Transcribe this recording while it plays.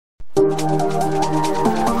My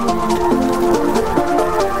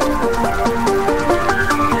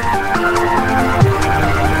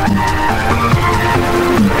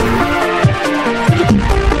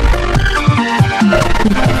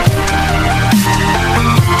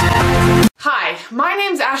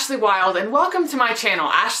name's Ashley Wild, and welcome to my channel,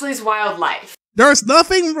 Ashley's Wild Life. There's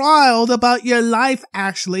nothing wild about your life,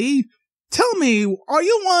 Ashley. Tell me, are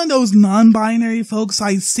you one of those non-binary folks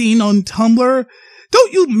I've seen on Tumblr?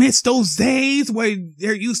 Don't you miss those days where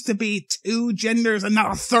there used to be two genders and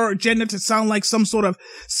not a third gender to sound like some sort of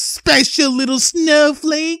special little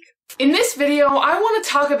snowflake? In this video, I want to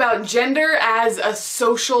talk about gender as a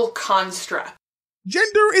social construct.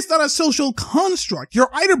 Gender is not a social construct. You're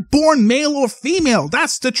either born male or female.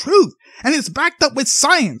 That's the truth. And it's backed up with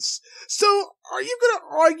science. So, are you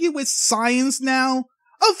gonna argue with science now?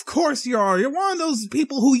 Of course you are. You're one of those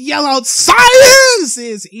people who yell out, "Science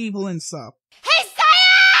is evil" and stuff. Hey,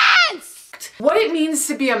 science! What it means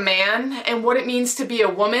to be a man and what it means to be a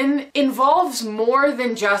woman involves more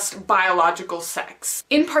than just biological sex.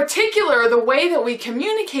 In particular, the way that we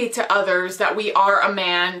communicate to others that we are a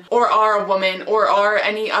man or are a woman or are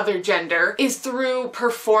any other gender is through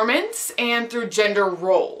performance and through gender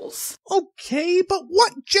roles. Okay, but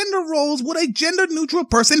what gender roles would a gender-neutral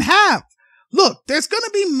person have? Look, there's gonna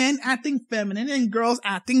be men acting feminine and girls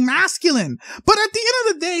acting masculine. But at the end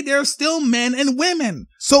of the day, they're still men and women.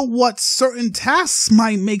 So what certain tasks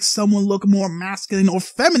might make someone look more masculine or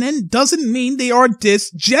feminine doesn't mean they are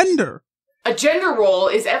cisgender. A gender role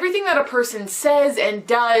is everything that a person says and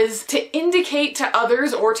does to indicate to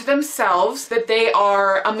others or to themselves that they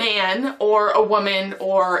are a man or a woman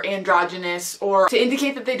or androgynous, or to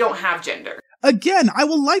indicate that they don't have gender. Again, I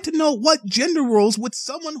would like to know what gender roles would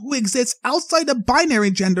someone who exists outside the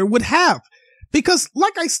binary gender would have. Because,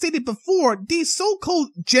 like I stated before, these so-called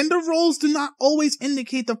gender roles do not always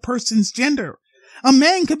indicate the person's gender. A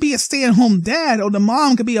man could be a stay-at-home dad, or the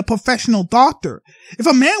mom could be a professional doctor. If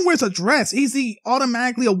a man wears a dress, is he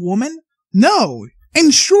automatically a woman? No.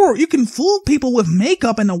 And sure, you can fool people with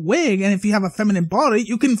makeup and a wig, and if you have a feminine body,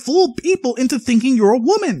 you can fool people into thinking you're a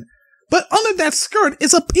woman. But under that skirt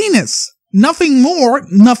is a penis. Nothing more,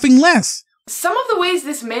 nothing less. Some of the ways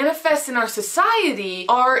this manifests in our society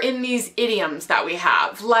are in these idioms that we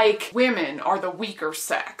have, like women are the weaker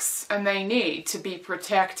sex and they need to be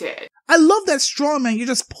protected. I love that straw man you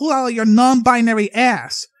just pull out of your non-binary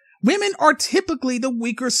ass. Women are typically the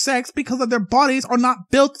weaker sex because of their bodies are not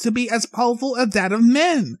built to be as powerful as that of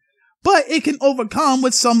men. But it can overcome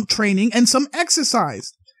with some training and some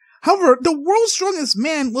exercise. However, the world's strongest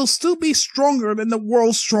man will still be stronger than the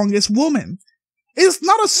world's strongest woman. It is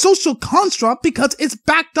not a social construct because it's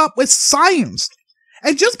backed up with science.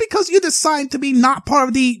 And just because you decide to be not part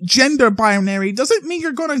of the gender binary doesn't mean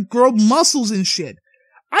you're gonna grow muscles and shit.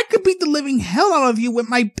 I could beat the living hell out of you with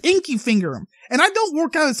my pinky finger, and I don't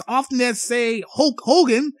work out as often as, say, Hulk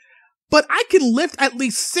Hogan, but I can lift at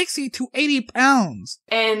least 60 to 80 pounds.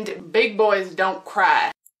 And big boys don't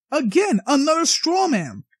cry. Again, another straw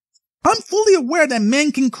man. I'm fully aware that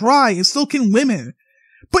men can cry and so can women.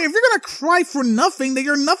 But if you're gonna cry for nothing, then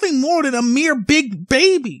you're nothing more than a mere big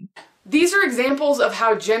baby. These are examples of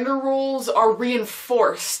how gender roles are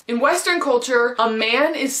reinforced. In Western culture, a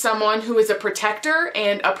man is someone who is a protector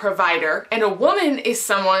and a provider, and a woman is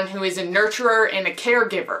someone who is a nurturer and a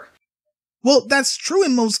caregiver. Well, that's true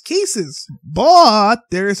in most cases, but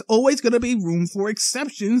there's always gonna be room for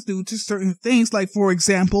exceptions due to certain things, like, for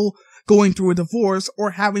example, going through a divorce or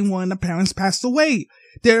having one of the parents pass away.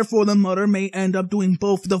 Therefore, the mother may end up doing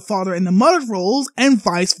both the father and the mother roles, and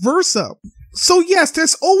vice versa. So yes,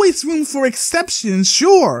 there's always room for exceptions,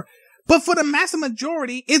 sure, but for the massive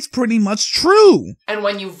majority, it's pretty much true. And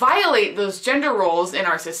when you violate those gender roles in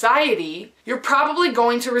our society, you're probably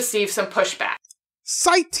going to receive some pushback.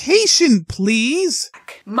 Citation, please.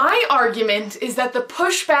 My argument is that the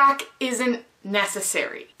pushback isn't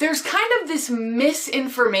necessary. There's kind of this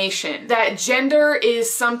misinformation that gender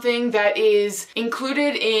is something that is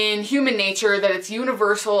included in human nature, that it's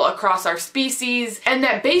universal across our species, and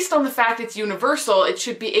that based on the fact it's universal, it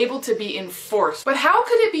should be able to be enforced. But how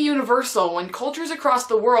could it be universal when cultures across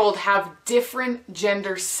the world have different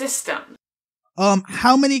gender systems?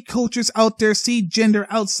 How many cultures out there see gender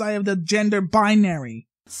outside of the gender binary?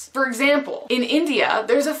 For example, in India,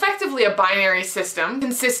 there's effectively a binary system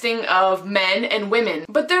consisting of men and women,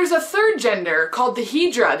 but there's a third gender called the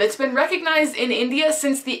Hijra that's been recognized in India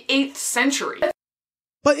since the 8th century.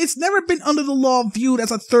 But it's never been under the law viewed as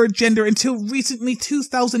a third gender until recently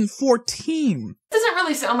 2014. Doesn't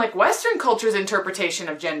really sound like Western culture's interpretation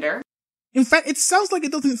of gender. In fact, it sounds like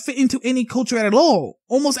it doesn't fit into any culture at all,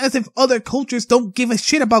 almost as if other cultures don't give a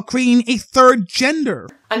shit about creating a third gender.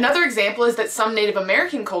 Another example is that some Native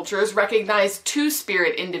American cultures recognize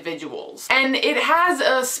two-spirit individuals, and it has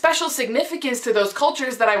a special significance to those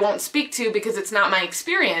cultures that I won't speak to because it's not my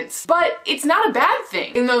experience, but it's not a bad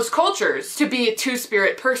thing in those cultures to be a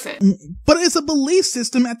two-spirit person. But it's a belief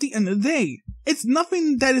system at the end of the day. It's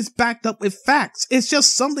nothing that is backed up with facts, it's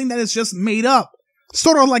just something that is just made up.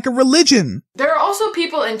 Sort of like a religion. There are also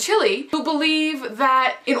people in Chile who believe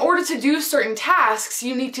that in order to do certain tasks,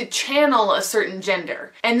 you need to channel a certain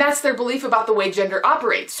gender. And that's their belief about the way gender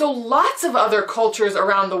operates. So lots of other cultures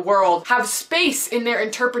around the world have space in their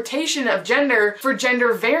interpretation of gender for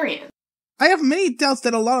gender variance. I have many doubts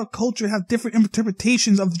that a lot of cultures have different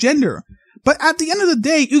interpretations of gender. But at the end of the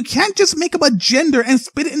day, you can't just make up a gender and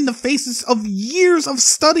spit it in the faces of years of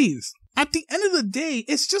studies. At the end of the day,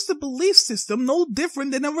 it's just a belief system no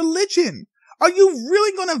different than a religion. Are you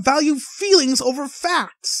really going to value feelings over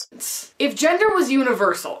facts? If gender was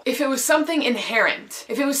universal, if it was something inherent,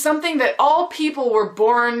 if it was something that all people were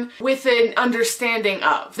born with an understanding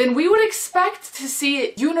of, then we would expect to see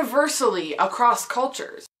it universally across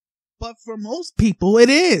cultures. But for most people, it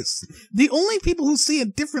is. The only people who see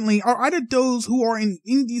it differently are either those who are in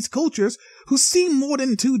these cultures who see more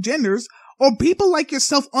than two genders, or people like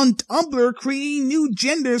yourself on Tumblr creating new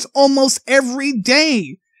genders almost every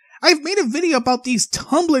day. I've made a video about these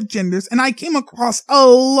Tumblr genders and I came across a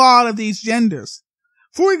lot of these genders.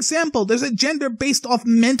 For example, there's a gender based off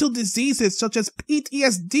mental diseases such as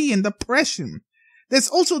PTSD and depression. There's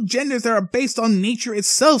also genders that are based on nature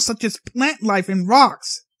itself such as plant life and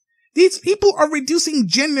rocks. These people are reducing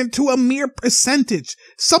gender to a mere percentage,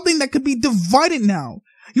 something that could be divided now.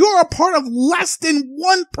 You are a part of less than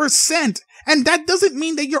 1%, and that doesn't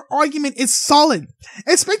mean that your argument is solid,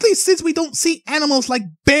 especially since we don't see animals like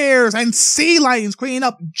bears and sea lions creating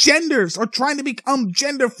up genders or trying to become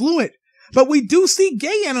gender fluid. But we do see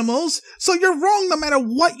gay animals, so you're wrong no matter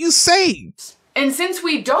what you say. And since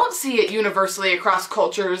we don't see it universally across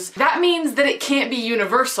cultures, that means that it can't be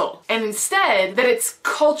universal, and instead that it's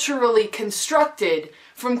culturally constructed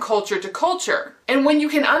from culture to culture. And when you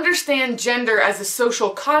can understand gender as a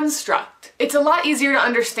social construct, it's a lot easier to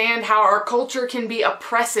understand how our culture can be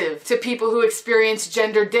oppressive to people who experience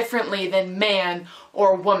gender differently than man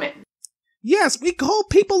or woman. Yes, we call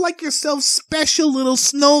people like yourself special little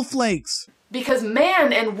snowflakes. Because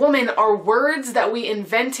man and woman are words that we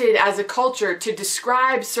invented as a culture to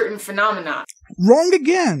describe certain phenomena. Wrong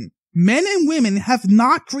again. Men and women have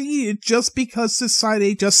not created just because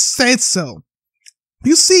society just said so.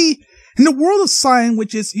 You see, in the world of science,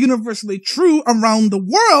 which is universally true around the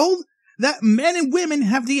world, that men and women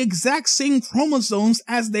have the exact same chromosomes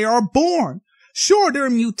as they are born. Sure, there are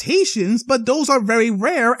mutations, but those are very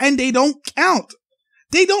rare and they don't count.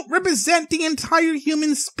 They don't represent the entire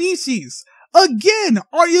human species. Again,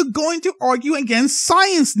 are you going to argue against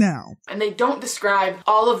science now? And they don't describe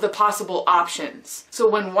all of the possible options. So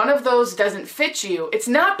when one of those doesn't fit you, it's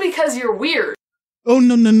not because you're weird. Oh,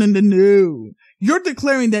 no. You're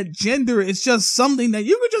declaring that gender is just something that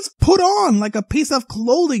you could just put on like a piece of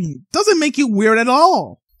clothing. Doesn't make you weird at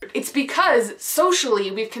all. It's because socially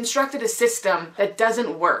we've constructed a system that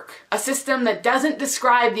doesn't work. A system that doesn't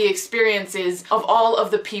describe the experiences of all of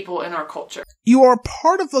the people in our culture. You are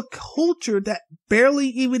part of a culture that barely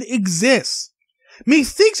even exists.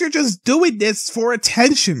 Methinks you're just doing this for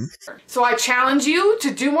attention. So I challenge you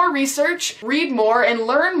to do more research, read more, and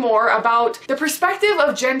learn more about the perspective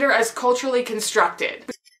of gender as culturally constructed.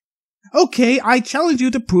 Okay, I challenge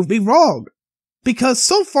you to prove me wrong. Because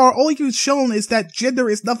so far, all you've shown is that gender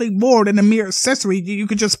is nothing more than a mere accessory you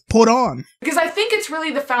could just put on. Because I think it's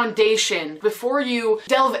really the foundation before you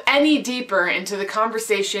delve any deeper into the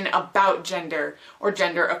conversation about gender or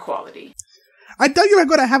gender equality. I thought you were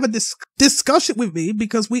going to have a discussion with me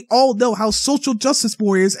because we all know how social justice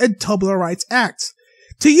warriors and Tumblr rights act.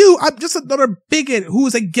 To you, I'm just another bigot who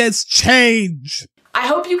is against change. I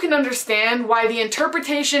hope you can understand why the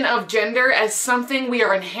interpretation of gender as something we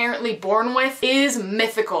are inherently born with is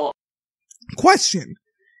mythical. Question.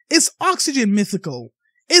 Is oxygen mythical?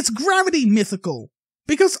 Is gravity mythical?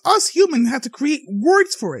 Because us humans have to create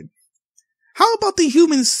words for it. How about the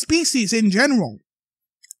human species in general?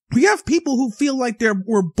 We have people who feel like they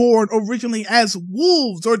were born originally as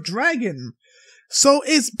wolves or dragons. So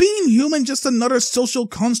is being human just another social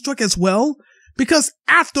construct as well? Because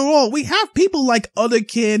after all, we have people like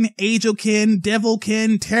otherkin, angelkin,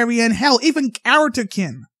 devilkin, Terrian, hell, even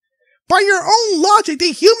characterkin. By your own logic,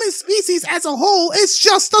 the human species as a whole is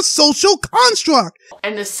just a social construct.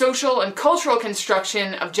 And the social and cultural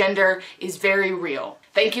construction of gender is very real.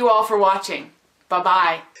 Thank you all for watching.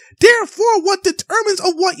 Bye-bye. Therefore, what determines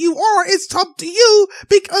of what you are is up to you,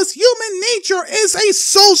 because human nature is a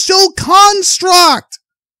social construct.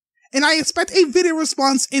 And I expect a video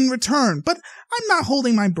response in return, but I'm not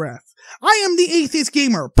holding my breath. I am the Atheist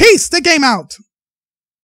Gamer. Peace, the game out!